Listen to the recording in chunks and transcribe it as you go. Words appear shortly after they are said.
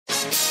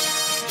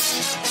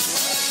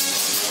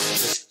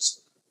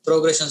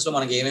Progressions లో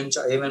మనకి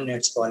ఏమేమి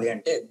నేర్చుకోవాలి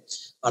అంటే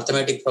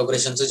అర్థమెటిక్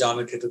ప్రోగ్రెషన్స్,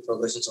 జామెట్రికల్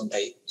ప్రోగ్రెషన్స్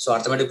ఉంటాయి. సో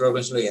అర్థమెటిక్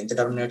ప్రోగ్రెషన్ లో ఎంత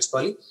టర్మ్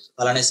నేర్చుకోవాలి,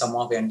 అలానే సమ్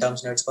ఆఫ్ n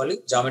టర్మ్స్ నేర్చుకోవాలి.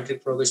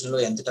 జామెట్రిక్ ప్రోగ్రెషన్ లో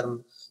ఎంత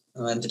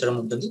టర్మ్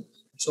ఉంటుంది.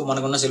 సో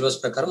మనకున్న సిలబస్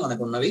ప్రకారం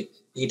మనకు ఉన్నవి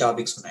ఈ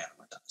టాపిక్స్ ఉన్నాయి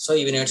అనమాట. సో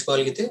ఇవి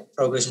నేర్చుకోగలిగితే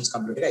ప్రోగ్రెషన్స్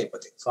కంప్లీట్ గా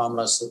అయిపోతాయి.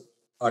 ఫార్ములాస్,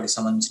 వాటికి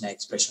సంబంధించిన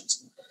expressions.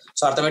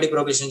 So arithmetic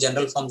progression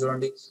general form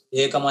చూడండి,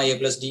 a,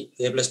 a+d,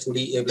 a+2d,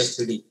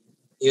 a+3d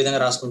ఈ విధంగా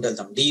రాసుకుంటూ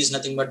వెళ్తాం. d is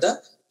nothing but the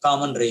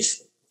common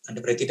ratio. అంటే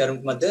ప్రతి టర్మ్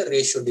మధ్య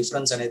రేషియో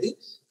డిఫరెన్స్ అనేది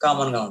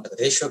కామన్ గా ఉంటుంది.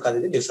 రేషియో కాదు,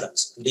 ఇది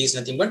difference. d is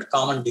nothing but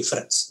common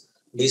difference.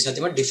 d is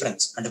nothing but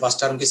difference. అంటే ఫస్ట్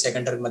టర్మ్ కి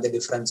సెకండ్ టర్మ్ మధ్య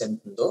డిఫరెన్స్ ఎంత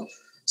ఉందో,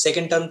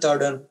 సెకండ్ టర్మ్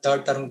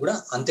థర్డ్ టర్మ్ కూడా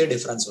అంతే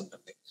డిఫరెన్స్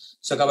ఉంటుంది.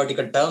 సో కాబట్టి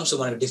ఇక్కడ టర్మ్స్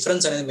మనకి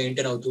డిఫరెన్స్ అనేది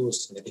మెయింటైన్ అవుతూ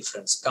వస్తుంది.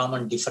 Difference,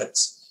 common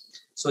difference.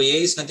 So a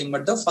is nothing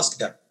but the first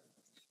term.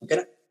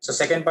 ఓకేనా. సో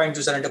సెకండ్ పాయింట్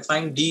చూసారంటే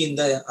find d in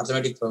the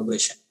arithmetic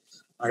progression.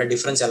 అంటే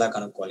డిఫరెన్స్ ఎలా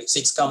కనుక్కోవాలి.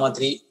 6,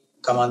 3,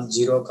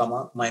 0,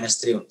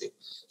 -3 ఉంది.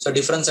 సో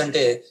డిఫరెన్స్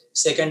అంటే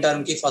సెకండ్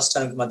టర్మ్ కి ఫస్ట్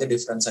టర్మ్ కి మధ్య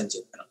డిఫరెన్స్ అని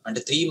చెప్పాను. అంటే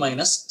 3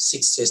 -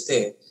 6 చేస్తే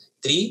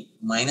 3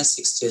 -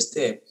 6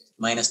 చేస్తే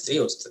 -3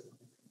 వస్తుంది.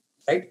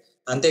 రైట్.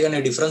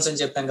 అంతేగాని డిఫరెన్స్ అని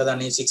చెప్పాను కదా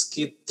అని 6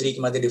 కి 3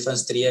 కి మధ్య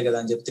డిఫరెన్స్ 3 కదా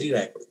అని చెప్పి 3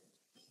 రాయకూడదు.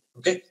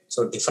 ఓకే. సో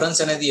డిఫరెన్స్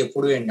అనేది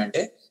ఎప్పుడు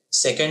ఏంటంటే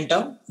second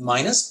term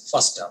minus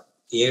first term,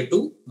 a2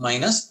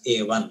 -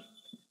 a1,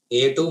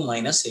 a2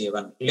 -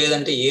 a1,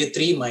 లేదంటే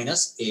a3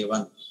 -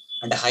 a1.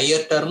 అంటే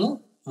higher term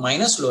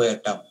minus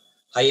lower term,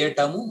 higher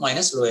term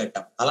minus lower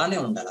term అలానే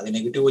ఉండాలి. అది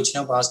నెగిటివ్ వచ్చినా,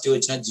 పాజిటివ్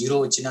వచ్చినా, జీరో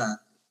వచ్చినా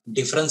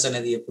డిఫరెన్స్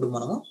అనేది ఎప్పుడు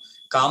మనము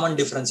కామన్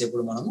డిఫరెన్స్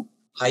ఎప్పుడు మనము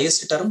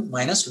హైయెస్ట్ టర్మ్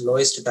మైనస్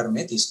లోయెస్ట్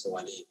టర్మే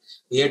తీసుకోవాలి.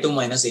 a2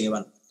 -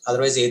 a1,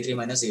 otherwise a3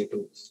 -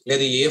 a2.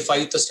 లేదు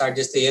a5 తో స్టార్ట్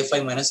చేస్తే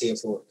a5 -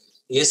 a4,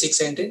 a6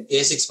 అంటే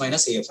a6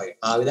 - a5.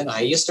 ఆ విధంగా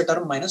highest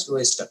term minus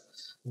lowest term.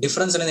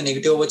 Difference అనేది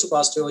నెగిటివ్ అవ్వచ్చు,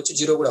 పాజిటివ్ అవ్వచ్చు,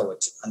 జీరో కూడా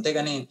అవ్వచ్చు.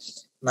 అంతేగాని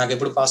నాకు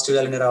ఎప్పుడు పాజిటివ్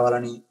వాల్యూని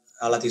రావాలని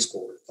అలా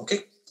తీసుకోకూడదు. ఓకే.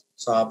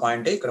 సో ఆ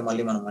పాయింటే ఇక్కడ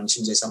మళ్ళీ మనం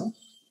మెన్షన్ చేసాము.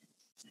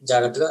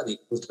 జాగ్రత్తగా అది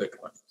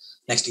గుర్తుపెట్టుకోండి.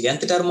 Next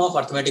nth term of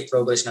arithmetic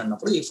progression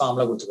అన్నప్పుడు ఈ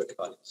ఫార్ములా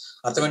గుర్తుపెట్టుకోవాలి.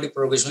 అర్థమెటిక్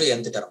ప్రోగ్రెషన్ లో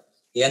nth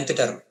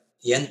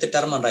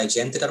టర్మ్ అని రాయొచ్చు.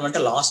 nth టర్మ్ అంటే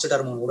లాస్ట్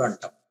టర్మ్ కూడా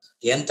అంటాం.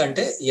 nth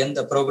అంటే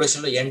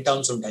ప్రోగ్రెషన్ లో n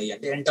టర్మ్స్ ఉంటాయి.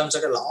 అంటే n టర్మ్స్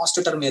అంటే లాస్ట్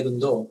టర్మ్ ఏది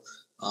ఉందో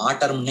ఆ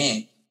టర్మ్ నే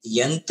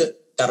nth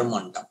టర్మ్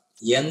అంటాం.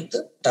 nth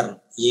term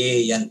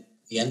an,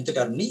 nth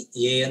term ని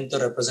an తో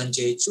రిప్రజెంట్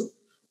చేయొచ్చు,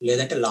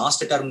 లేదంటే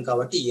లాస్ట్ టర్మ్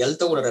కాబట్టి l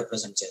తో కూడా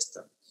రిప్రజెంట్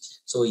చేస్తారు.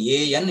 So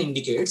an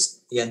indicates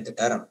nth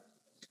term.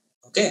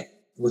 Okay.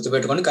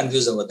 గుర్తుపెట్టుకొని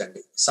confuse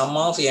అవ్వద్దండి. Some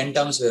of n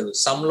terms వేరు.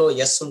 సమ్ లో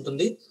s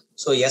ఉంటుంది.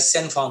 సో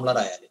sn ఫార్ములా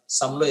రాయాలి.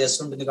 సమ్ లో s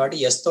ఉంటుంది కాబట్టి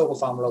s తో ఒక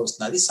ఫార్ములా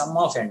వస్తుంది. అది సమ్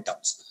ఆఫ్ n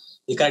టర్మ్స్.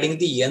 ఇక్కడ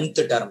అడిగింది nth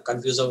టర్మ్.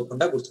 కన్ఫ్యూజ్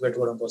అవ్వకుండా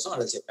గుర్తుపెట్టుకోవడం కోసం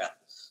అలా చెప్పాను.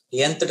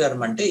 nth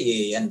టర్మ్ అంటే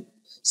an.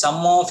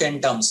 Some of n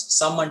terms.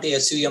 Some అంటే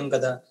sum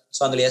కదా.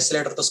 సో అందులో s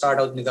లెటర్ తో స్టార్ట్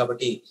అవుతుంది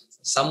కాబట్టి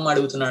సమ్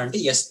అడుగుతున్నాడు అంటే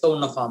s తో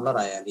ఉన్న ఫార్ములా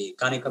రాయాలి.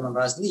 కానీ ఇక్కడ మనం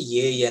రాసింది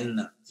an.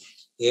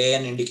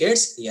 an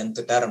indicates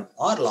nth term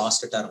or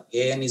last term.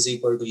 an is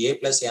equal to a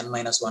plus n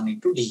minus 1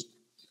 into d.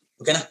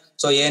 Okay na?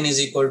 So an is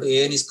called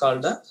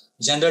the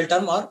general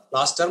term or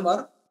last term or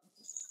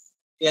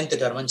nth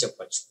term అని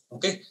చెప్పొచ్చు.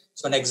 Okay.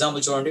 So an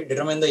example చూడండి.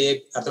 Determine the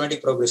arithmetic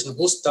progression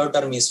whose third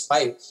term is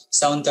 5,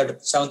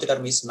 seventh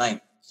term is 9.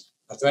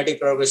 arithmetic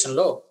progression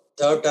లో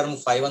third term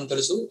 5 అని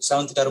తెలుసు,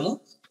 seventh term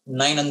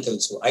 9 అని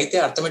తెలుసు. అయితే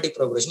arithmetic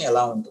progression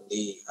ఎలా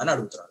ఉంటుంది అని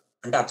అడుగుతున్నారు.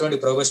 అంటే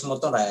అర్థమెటిక్ ప్రోగ్రెషన్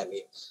మొత్తం రాయాలి.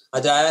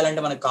 అది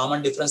రాయాలంటే మనకి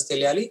కామన్ డిఫరెన్స్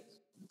తెలియాలి,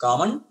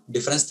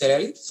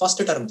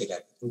 ఫస్ట్ టర్మ్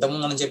తెలియాలి.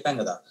 ఇంతకుముందు మనం చెప్పాం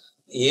కదా,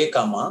 a+d,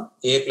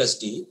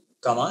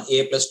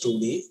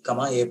 a+2d,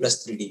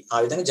 a+3d ఆ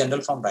విధంగా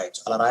జనరల్ ఫామ్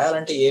రాయొచ్చు. అలా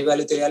రాయాలంటే ఏ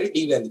వాల్యూ తెలియాలి,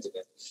 డి వాల్యూ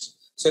తెలియాలి.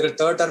 సో ఇక్కడ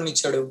థర్డ్ టర్మ్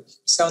ఇచ్చాడు,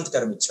 సెవెంత్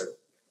టర్మ్ ఇచ్చాడు.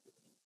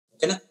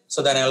 ఓకేనా.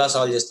 సో దాన్ని ఎలా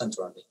సాల్వ్ చేస్తాను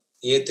చూడండి.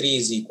 a3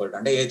 ఈజ్ ఈక్వల్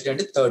అంటే a3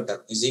 అంటే third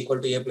term is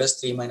equal to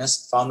a+3 minus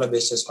formula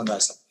base చేసుకొని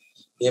రాస్తాం.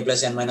 a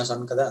plus n minus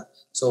 1 కదా.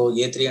 సో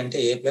a3 అంటే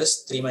a plus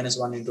 3 minus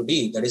 1 into d,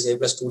 that is a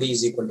plus 2d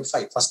is equal to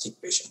 5, first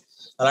equation.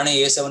 అలానే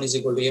a7 is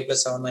equal to a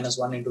plus 7 minus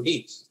 1 into d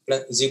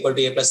is equal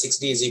to a plus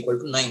 6d is equal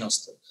to 9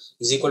 వస్తుంది.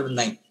 is equal to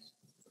 9.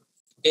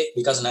 Okay,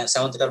 because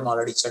seventh term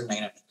already ఇచ్చాడు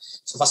 9 అని.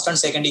 So first and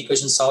second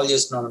equation solve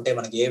చేసుకున్నాం అంటే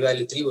మనకి ఏ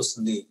value 3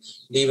 వస్తుంది,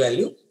 D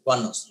value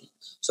 1 వస్తుంది.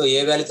 So ఏ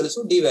value తెలుసు,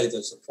 D value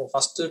తెలుసు.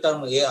 ఫస్ట్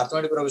టర్మ్ ఏ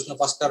అర్థమెటిక్ ప్రోగ్రెషన్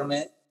ఫస్ట్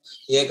టర్మే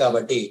ఏ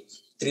కాబట్టి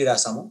 3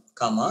 రాసాము,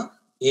 కామా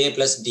a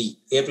plus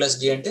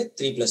d అంటే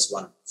 3 plus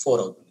 1 4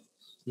 అవుతుంది.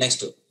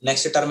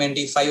 నెక్స్ట్ టర్మ్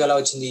ఏంటి, 5 ఎలా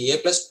వచ్చింది, a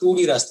plus 2d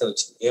రాస్తే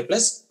వచ్చింది. a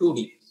plus 2d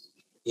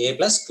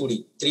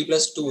 3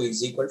 plus 2 is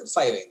equal to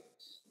 5 అయింది.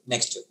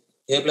 నెక్స్ట్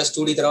a plus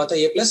 2d తర్వాత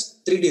a plus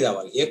 3d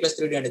రావాలి. a plus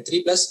 3d అంటే 3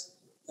 plus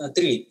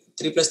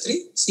 3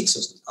 6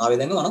 వస్తుంది. ఆ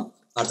విధంగా మనం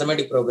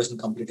అర్థమెటిక్ ప్రోగ్రెషన్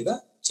కంప్లీట్ గా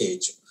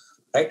చేయొచ్చు.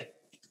 Right.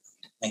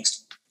 Next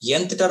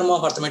nth term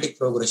of arithmetic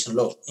progression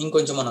లో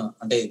ఇంకొంచెం మనం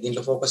అంటే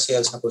దీంట్లో ఫోకస్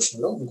చేయాల్సిన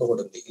క్వశ్చన్ లో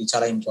ఇంకొకటి ఉంది. ఇది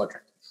చాలా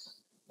ఇంపార్టెంట్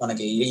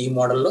మనకి, ఈ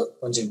మోడల్లో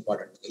కొంచెం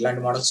ఇంపార్టెంట్.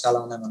 ఇలాంటి మోడల్స్ చాలా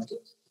ఉన్నాయి మనకి.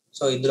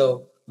 సో ఇందులో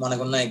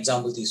మనకున్న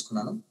ఎగ్జాంపుల్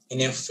తీసుకున్నాను.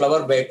 In a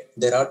flower bed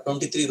there are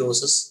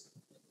 23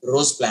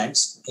 rose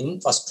plants in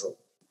first row.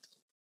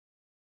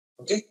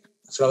 Okay,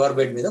 flower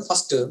bed మీద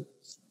ఫస్ట్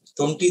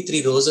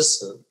 23 రోజెస్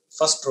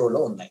ఫస్ట్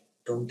రోలో ఉన్నాయి.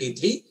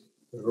 23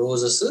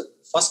 రోజెస్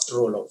ఫస్ట్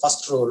రోలో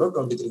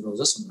 23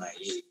 రోజెస్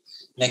ఉన్నాయి.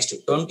 Next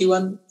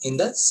 21 in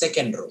the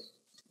second row.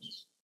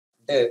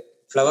 అంటే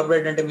ఫ్లవర్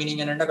బెడ్ అంటే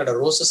మీనింగ్ ఏంటంటే అక్కడ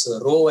రోసెస్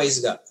రో వైజ్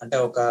గా, అంటే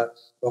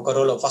ఒక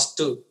రోలో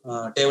ఫస్ట్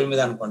టేబుల్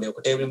మీద అనుకోండి,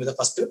 ఒక టేబుల్ మీద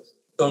ఫస్ట్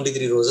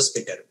 23 రోజెస్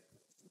పెట్టారు,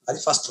 అది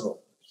ఫస్ట్ రో.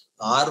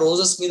 ఆ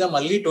రోజెస్ మీద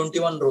మళ్ళీ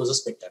 21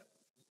 రోజెస్ పెట్టారు.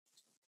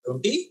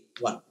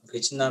 21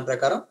 ఇచ్చిన దాని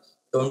ప్రకారం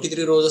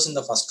 23 roses in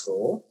the first row,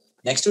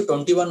 next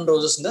 21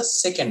 roses in the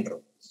second row.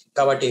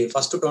 కాబట్టి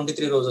ఫస్ట్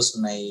 23 రోజెస్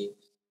ఉన్నాయి,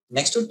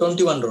 నెక్స్ట్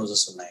 21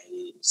 రోజెస్ ఉన్నాయి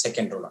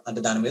సెకండ్ రోలో, అంటే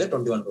దాని మీద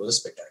 21 రోజెస్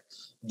పెట్టారు.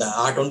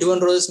 ఆ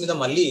 21 రోజెస్ మీద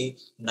మళ్ళీ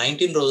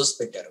 19 రోజెస్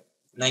పెట్టారు,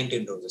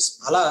 19 రోజెస్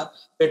అలా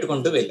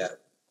పెట్టుకుంటూ వెళ్ళారు.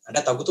 అంటే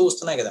తగ్గుతూ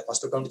వస్తున్నాయి కదా,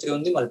 ఫస్ట్ 23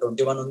 ఉంది, మళ్ళీ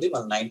 21 ఉంది,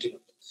 మళ్ళీ 19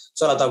 ఉంది,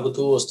 సో అలా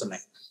తగ్గుతూ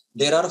వస్తున్నాయి.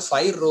 There are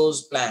 5 rose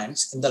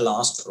plants in the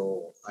last రో.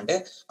 అంటే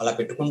అలా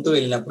పెట్టుకుంటూ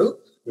వెళ్ళినప్పుడు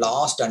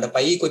లాస్ట్ అంటే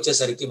పైకి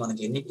వచ్చేసరికి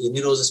మనకి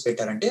ఎన్ని రోజెస్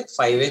పెట్టారంటే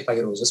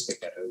 5 రోజెస్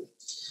పెట్టారు.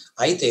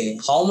 అయితే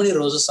how many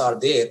roses are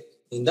there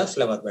in the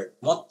flower bed,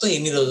 మొత్తం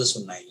ఎన్ని రోజెస్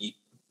ఉన్నాయి,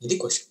 ఇది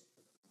క్వశ్చన్.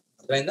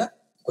 అర్థమైందా?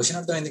 క్వశ్చన్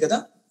అర్థమైంది కదా.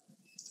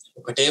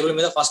 ఒక టేబుల్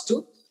మీద ఫస్ట్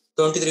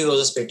 23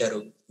 రోజెస్ పెట్టారు,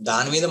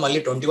 దాని మీద మళ్ళీ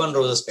 21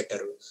 రోజెస్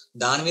పెట్టారు,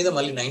 దాని మీద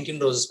మళ్ళీ 19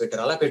 రోజెస్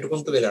పెట్టారు, అలా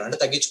పెట్టుకుంటూ వెళ్ళారు, అంటే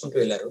తగ్గించుకుంటూ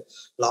వెళ్ళారు.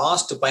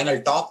 లాస్ట్ ఫైనల్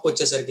టాప్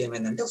వచ్చేసరికి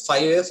ఏమైందంటే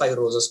 5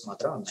 రోజెస్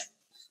మాత్రం ఉన్నాయి.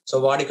 సో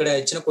వాడు ఇక్కడ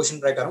ఇచ్చిన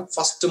క్వశ్చన్ ప్రకారం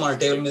ఫస్ట్ మన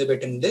టేబుల్ మీద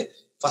పెట్టిందే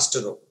ఫస్ట్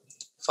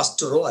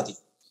రో అది.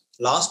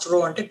 లాస్ట్ రో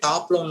అంటే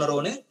టాప్ లో ఉన్న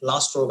రోనే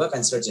లాస్ట్ రోగా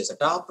కన్సిడర్ చేశారు.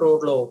 టాప్ రో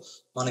లో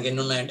మనకి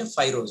ఎన్ని ఉన్నాయంటే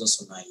 5 రోజెస్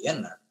ఉన్నాయి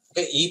అన్నాడు.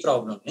 ఓకే, ఈ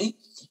ప్రాబ్లమ్ ని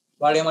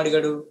వాడు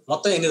ఏమడిగాడు,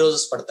 మొత్తం ఎన్ని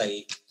రోజెస్ పడతాయి,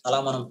 అలా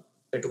మనం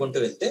పెట్టుకుంటూ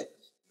వెళ్తే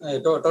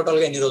టోటల్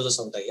గా ఎన్ని రోజెస్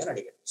అవుతాయి అని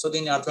అడిగాడు. సో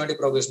దీన్ని అర్థమెటిక్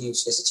ప్రోగ్రెషన్ యూజ్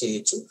చేసి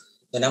చేయొచ్చు.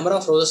 The number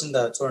of roses in the,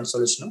 చూడండి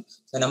solution,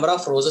 the number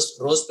of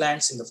rose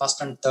plants in the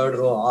first and third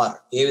row are,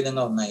 ఏ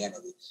విధంగా ఉన్నాయి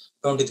అనేది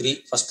 23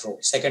 first row,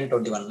 second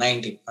 21,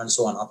 19 and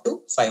so on up to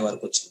 5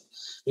 వరకు వచ్చింది.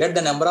 Let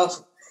the number of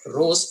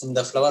rows in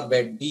the flower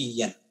bed B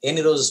ఎన్.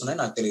 ఎన్ని roses ఉన్నాయి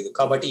నాకు తెలియదు,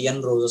 కాబట్టి ఎన్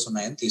రోజెస్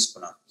ఉన్నాయని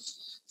తీసుకున్నాను.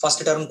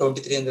 ఫస్ట్ టర్మ్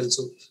 23 అని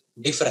తెలుసు.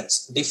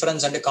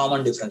 డిఫరెన్స్ అంటే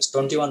కామన్ డిఫరెన్స్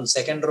 21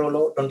 సెకండ్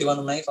రోలో 21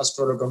 ఉన్నాయి, ఫస్ట్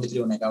రోలో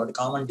 23 ఉన్నాయి, కాబట్టి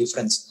కామన్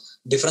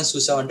డిఫరెన్స్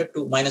చూసామంటే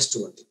 -2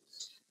 ఉంది.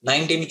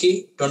 19 కి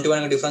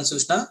 21 కి డిఫరెన్స్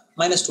చూసినా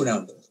 -2నే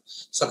ఉంటుంది.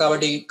 సో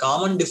కాబట్టి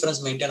కామన్ డిఫరెన్స్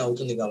మెయింటైన్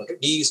అవుతుంది, కాబట్టి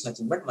డి ఈస్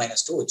నథింగ్ బట్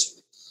 -2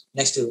 వచ్చింది.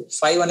 నెక్స్ట్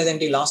 5 అనేది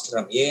ఏంటి, last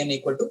term AN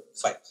equal to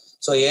 5.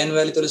 So AN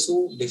value తెలుసు,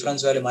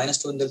 డిఫరెన్స్ వాల్యూ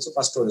 -2 అని తెలుసు,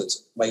 ఫస్ట్ రో తెలుసు.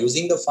 By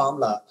using the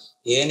formula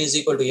a n is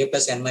equal to A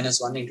plus N minus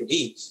 1 into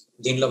D,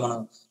 దీంట్లో మనం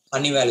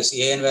అన్ని వాల్యూస్,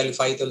 ఏఎన్ వాల్యూ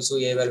 5 తెలుసు,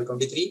 ఏ వాల్యూ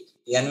 23,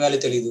 ఎన్ వాల్యూ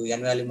తెలియదు,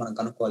 ఎన్ value మనం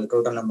కనుక్కోవాలి,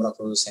 టోటల్ నెంబర్ ఆఫ్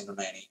రోజెస్ ఎన్ని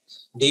ఉన్నాయని.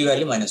 డి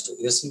వాల్యూ -2,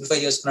 ఇది సింప్లిఫై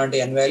చేసుకున్నా అంటే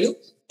ఎన్ వాల్యూ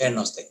 10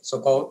 వస్తాయి. సో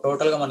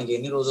టోటల్ గా మనకి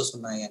ఎన్ని రోజెస్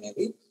ఉన్నాయి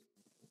అనేది,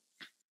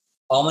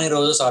 how many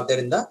roses are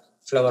there in the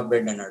flower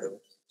bed అన్నాడు.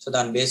 సో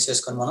దాన్ని బేస్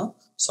చేసుకొని మనం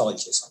సాల్వ్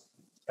చేసాం.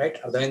 రైట్,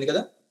 అర్థమైంది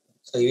కదా.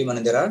 సో ఇవి మన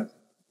there are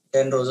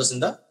 10 roses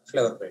in the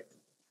flower bed.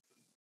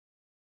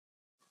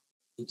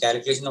 ఈ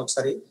క్యాలిక్యులేషన్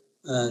ఒకసారి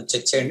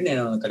చెక్ చేయండి,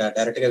 నేను ఇక్కడ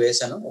డైరెక్ట్ గా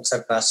వేసాను,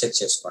 ఒకసారి క్రాస్ చెక్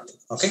చేసుకోండి.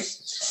 ఓకే,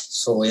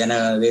 సో ఏమైనా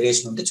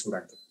వేరియేషన్ ఉంటే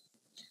చూడండి.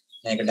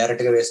 నేను ఇక్కడ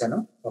డైరెక్ట్ గా వేసాను,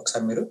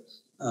 ఒకసారి మీరు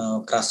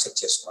క్రాస్ చెక్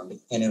చేసుకోండి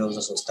ఎన్ని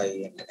రోజెస్ వస్తాయి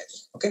ఏంటనేది.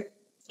 ఓకే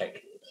రైట్,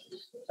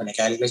 నేను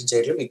క్యాలిక్యులేషన్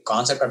చేయట్లేదు, మీకు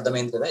కాన్సెప్ట్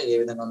అర్థమైంది కదా, ఏ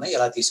విధంగా ఉన్నాయి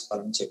ఎలా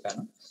తీసుకోవాలని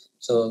చెప్పాను.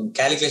 సో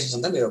క్యాలిక్యులేషన్స్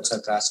అంతా మీరు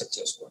ఒకసారి క్రాస్ చెక్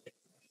చేసుకోండి,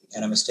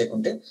 ఏమైనా మిస్టేక్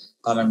ఉంటే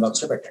కామెంట్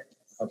బాక్స్ లో పెట్టండి.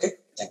 Okay,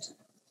 thank you.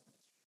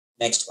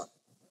 Next one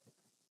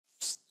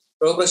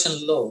progression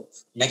లో,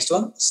 next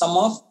one some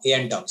of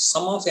n terms.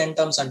 Some of n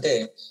terms అంటే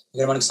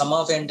ఇక్కడ మనకి సమ్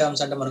ఆఫ్ ఎన్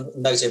టర్మ్స్ అంటే మనం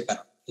ఇందాక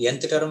చెప్పాను,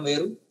 nth టర్మ్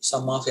వేరు,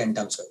 సమ్ ఆఫ్ ఎన్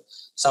టర్మ్స్ వేరు.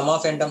 సమ్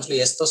ఆఫ్ ఎన్ టర్మ్స్ లో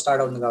ఎస్ తో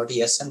స్టార్ట్ అవుతుంది కాబట్టి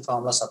ఎస్ఎన్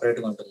ఫార్ములా సపరేట్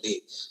గా ఉంటుంది.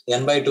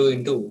 n/2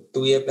 into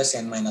 2a plus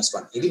n minus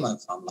 1, ఇది మన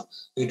ఫార్ములా.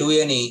 ఈ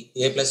 2aని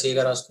a ప్లస్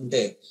ఏగా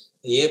రాసుకుంటే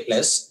a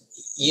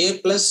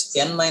ప్లస్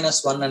n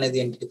మైనస్ 1 అనేది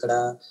ఏంటి, ఇక్కడ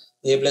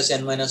a plus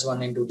n minus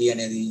 1 into d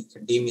అనేది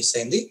d మిస్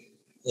అయింది,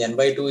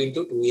 n/2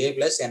 into 2a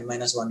plus n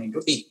minus 1 into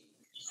d.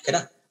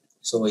 ఓకేనా,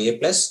 so a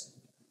plus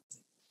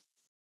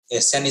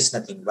sn is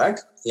nothing but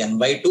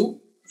n/2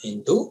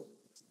 into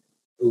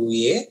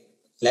 2a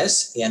plus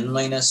n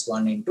minus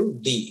 1 into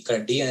d. ఇక్కడ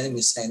d అనేది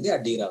miss అయింది, ఆ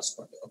d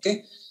రాసుకోండి. Okay,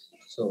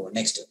 so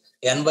next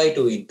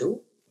n/2 into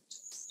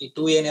ఈ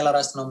 2a ఎలా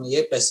రాస్తున్నాం,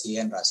 a plus a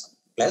అని రాస్తాం,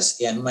 plus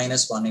n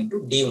minus 1 into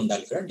d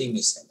ఉండాలి, ఇక్కడ d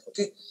మిస్ అయింది.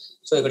 ఓకే,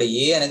 సో ఇక్కడ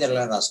a అనేది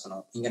ఎలా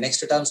రాసుకున్నాం. ఇంకా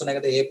నెక్స్ట్ టర్మ్స్ ఉన్నాయి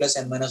కదా, a plus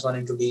n minus 1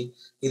 into d,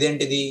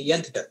 ఇదేంటిది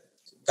nth టర్మ్,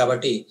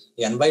 కాబట్టి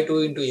n/2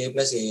 into a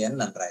plus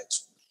an అని రాయొచ్చు.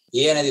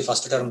 a అనేది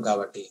ఫస్ట్ టర్మ్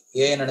కాబట్టి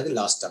an అనేది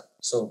last term,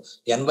 so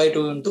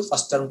n/2 into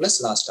first term plus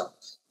last term.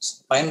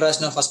 పైన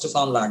రాసిన ఫస్ట్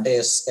ఫార్ములా అంటే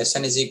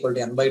sn is equal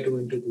to n/2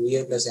 into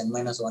 2a plus n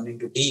minus 1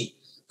 into d.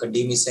 ఇక్కడ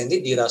d miss అయింది,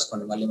 d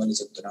రాసుకోండి, మళ్ళీ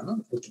చెప్తున్నాను,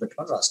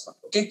 గుర్తుపెట్టుకొని రాసుకోండి.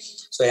 Okay,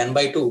 so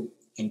n/2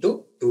 into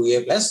 2a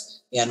plus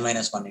n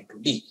minus 1 into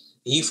d.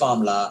 ఈ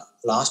ఫార్ములా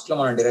లాస్ట్ లో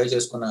మనం డిరైవ్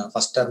చేసుకున్న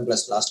first term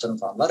plus last term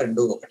formula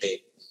రెండు ఒకటే.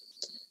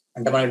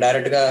 అంటే మనకి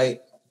డైరెక్ట్ గా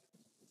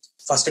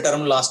ఫస్ట్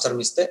టర్మ్ లాస్ట్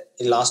టర్మ్ ఇస్తే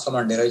ఈ లాస్ట్ లో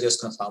మనం డిరైవ్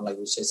చేసుకున్న ఫార్ములా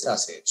యూజ్ చేసి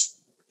రాసేయచ్చు.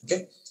 Okay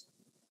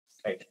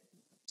right,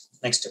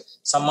 next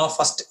some of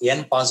first n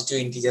positive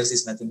integers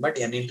is nothing but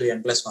n into n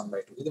plus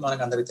 1/2. ఇది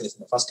మనకు అందరికీ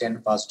తెలిసింది, first n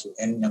positive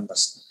n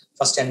numbers,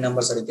 first n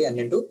numbers అడిగితే n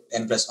ఇంటూ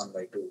n ప్లస్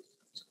 1/2.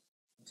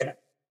 ఓకేనా,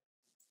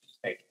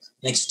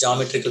 next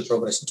geometrical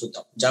progression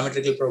చూద్దాం.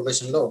 Geometrical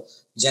progression లో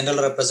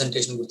general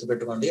representation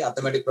గుర్తుపెట్టుకోండి.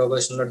 Arithmetic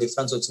progression లో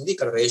డిఫరెన్స్ వచ్చింది,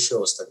 ఇక్కడ రేషియో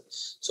వస్తుంది.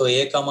 So a,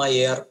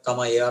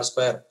 ar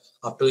square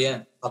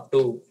up to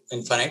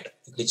infinite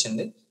ఇక్కడ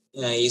ఇచ్చింది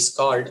is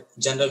called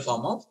general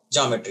form of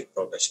geometric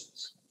progression.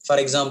 For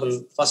example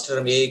first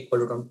term a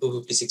equal to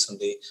 256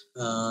 ఉంది.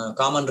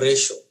 కామన్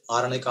రేషియో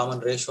r అనేది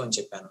కామన్ రేషియో అని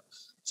చెప్పాను.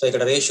 సో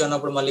ఇక్కడ రేషియో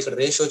అన్నప్పుడు మళ్ళీ ఇక్కడ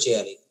రేషియో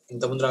చేయాలి.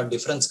 ఇంత ముందు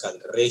డిఫరెన్స్ కాదు,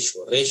 ఇక్కడ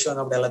రేషియో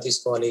అన్నప్పుడు ఎలా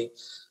తీసుకోవాలి?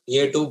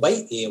 a2 by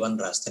a1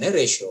 రాస్తేనే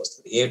రేషియో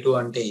వస్తుంది. a2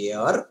 అంటే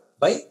ar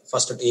బై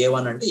ఫస్ట్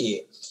a1 అంటే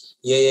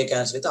a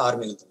క్యాన్సిల్ అయితే r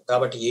మిగులుతుంది.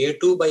 కాబట్టి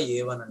a2 by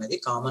a1 అనేది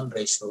కామన్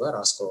రేషియోగా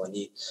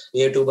రాసుకోవాలి.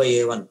 a2 by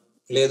a1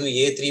 లేదు,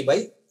 a3 by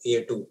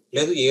a2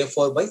 లేదు,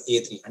 a4 by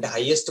a3 అంటే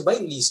హైయెస్ట్ బై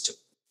లీస్ట్.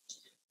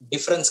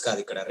 డిఫరెన్స్ కాదు,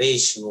 ఇక్కడ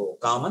ratio,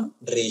 common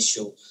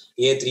ratio.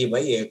 a3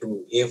 by a2,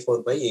 a4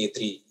 by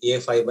a3,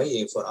 a5 by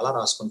a4 అలా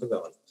రాసుకుంటూ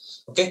కావాలి.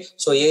 Okay,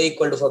 so a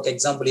equal to for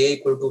example a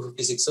equal to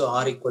 256,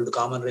 r equal to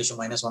common ratio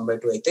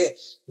 -1/2 అయితే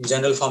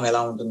general form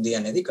ఎలా ఉంటుంది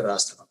అనేది ఇక్కడ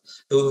రాస్తున్నాం.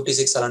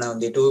 256 అలానే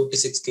ఉంది.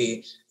 256 కి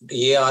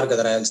ar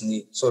కదా రాయాల్సింది.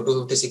 సో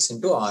 256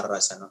 ఇంటూ r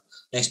రాశాను.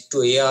 నెక్స్ట్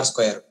ar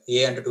స్క్వేర్,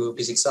 a అంటే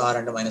 256, r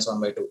అంటే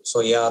 -1/2, సో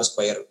ar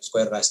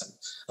స్క్వేర్ రాశాను.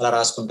 అలా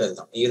రాసుకుంటూ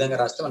వెళ్తాం. ఈ విధంగా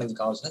రాస్తే మనకి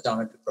కావాల్సిన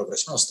జామెట్రిక్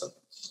ప్రోగ్రెషన్ వస్తుంది.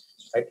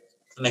 Right,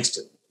 next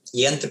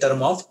nth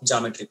term of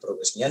geometric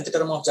progression. nth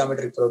term of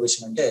geometric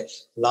progression అంటే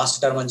లాస్ట్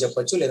టర్మ్ అని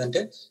చెప్పొచ్చు, లేదంటే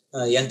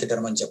nth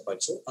టర్మ్ అని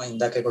చెప్పొచ్చు.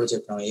 ఇందాకే కూడా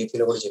చెప్పాం,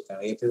 ఏపీలో కూడా చెప్పాం.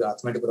 ఏపీ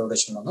అథమెటిక్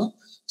ప్రోగ్రెషన్ లోను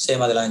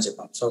సేమ్ అదిలా అని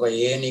చెప్పాం. So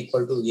an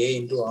equal to a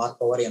into r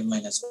power n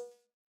minus.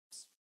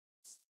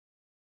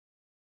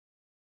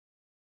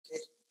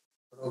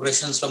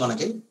 Progressions లో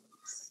మనకి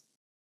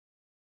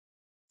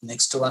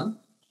next one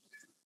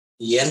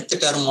nth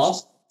term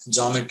of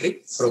geometric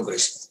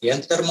progression.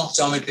 nth term of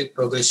geometric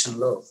progression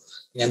లో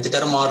nth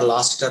term or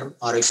last term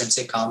or you can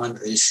say common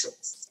ratio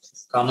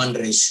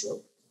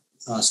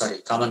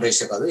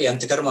కాదు,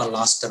 nth term or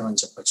last term అని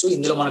చెప్పొచ్చు.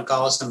 ఇందులో మనకు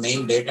కావాల్సిన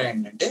main data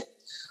ఏంటంటే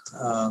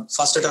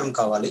ఫస్ట్ టర్మ్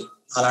కావాలి,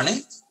 అలానే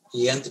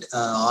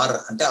r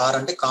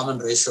అంటే కామన్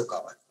రేషియో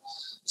కావాలి.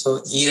 సో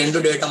ఈ రెండు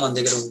డేటా మన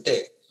దగ్గర ఉంటే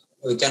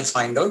we can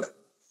find out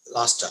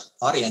last term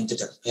or nth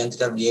term. nth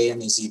term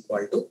an is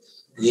equal to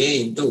a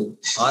into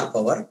r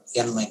power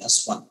n minus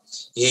 1,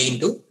 a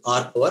into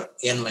r power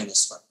n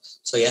minus 1.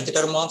 So nth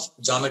term of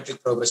geometric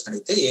progression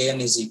adite an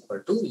is equal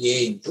to a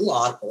into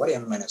r power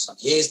n minus 1.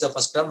 A is the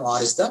first term, r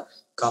is the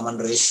common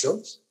ratio.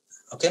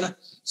 Okay na?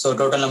 So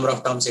total number of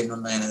terms ఎన్ని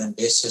ఉన్నాయి అనేది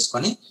base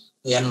చేసుకొని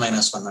n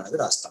minus 1 అనేది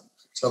రాస్తాం.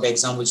 So ఒక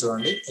example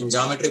చూడండి. In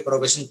geometric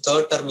progression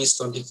third term is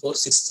 24,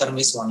 sixth term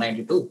is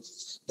 192.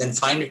 Then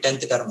find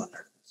 10th term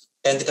అన్నాడు.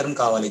 10th term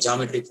కావాలి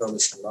geometric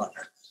progression లో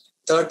అన్నాడు.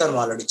 థర్డ్ టర్మ్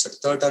ఆల్రెడీ ఇచ్చాడు.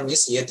 Third term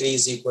is a3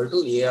 is equal to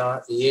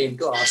a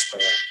into r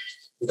square.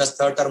 Because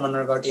third term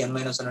అన్నాడు కాబట్టి n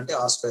minus 1 అంటే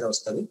r square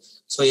వస్తుంది.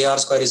 So ar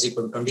square is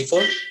equal to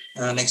 24.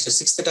 Next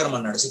sixth term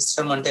అన్నాడు. Sixth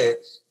term అంటే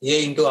a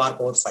into r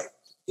power 5.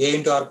 a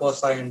into r power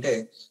 5 అంటే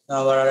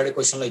వాడు already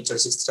question లో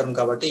ఇచ్చాడు సిక్స్త్ టర్మ్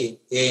కాబట్టి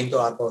a ఇంటూ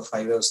r పవర్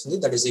 5 వస్తుంది.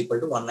 That is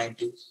equal to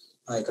 190.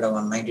 ఇక్కడ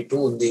 192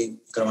 ఉంది,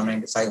 ఇక్కడ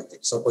 195 ఉంది.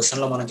 సో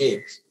క్వశ్చన్ లో మనకి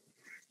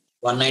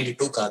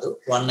 192 కాదు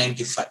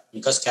 195,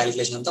 బికాస్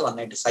క్యాలిక్యులేషన్ అంతా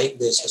 195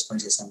 బేస్ చేసుకొని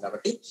చేసాం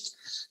కాబట్టి.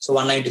 So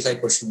 195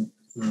 question.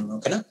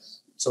 ఓకేనా?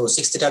 So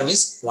sixth term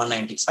is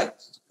 195,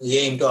 a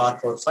into r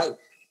power 5.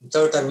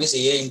 Third term is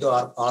a into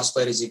r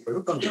square is equal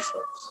to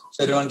 24. So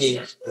ఇక్కడ మనకి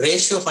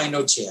రేషియో ఫైండ్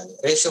అవుట్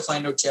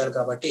చేయాలి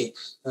కాబట్టి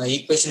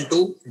equation 2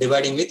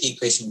 dividing with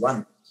equation 1.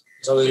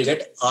 So we will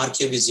get r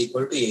cube is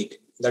equal to 8.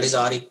 That is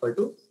r equal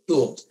to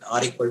 2.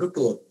 r equal to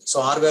 2. So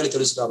r value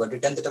తెలుసు కాబట్టి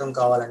 10th term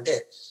కావాలంటే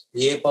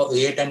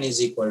a10 is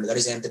equal to, that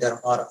is nth term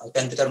or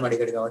 10th term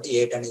అడిగాడు కాబట్టి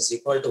a10 is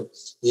equal to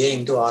a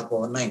into r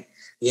power 9.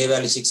 a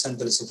value 6 అని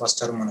తెలుసు first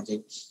term మనకి.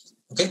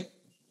 Okay,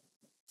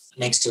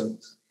 next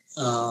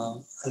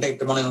అంటే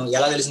ఇప్పుడు మనం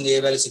ఎలా తెలిసింది ఏ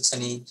వాల్యూ 6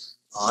 అని?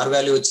 ఆర్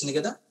వాల్యూ వచ్చింది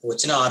కదా,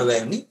 వచ్చిన ఆర్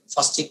వాల్యూని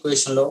ఫస్ట్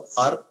ఈక్వేషన్ లో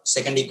ఆర్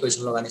సెకండ్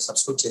ఈక్వేషన్ లో కానీ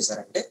సబ్స్టిట్యూట్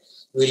చేశారంటే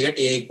will get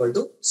a equal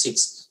to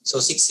 6. So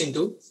 6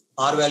 into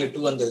are value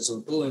 2 అని తెలుసు,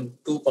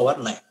 2 power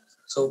 9.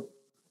 So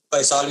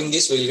by solving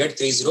this will get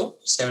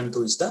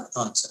 3072 is the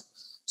answer.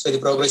 So ఇది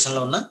ప్రోగ్రెషన్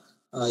లో ఉన్న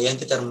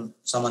nth టర్మ్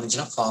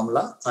సంబంధించిన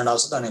ఫార్ములా అండ్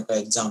ఆల్సో దాని యొక్క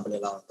ఎగ్జాంపుల్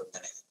ఎలా ఉంటుంది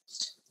అనేది.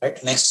 రైట్,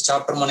 నెక్స్ట్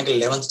చాప్టర్ మనకి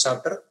 11th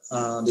chapter.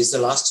 This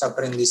the last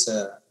chapter in this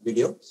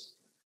video.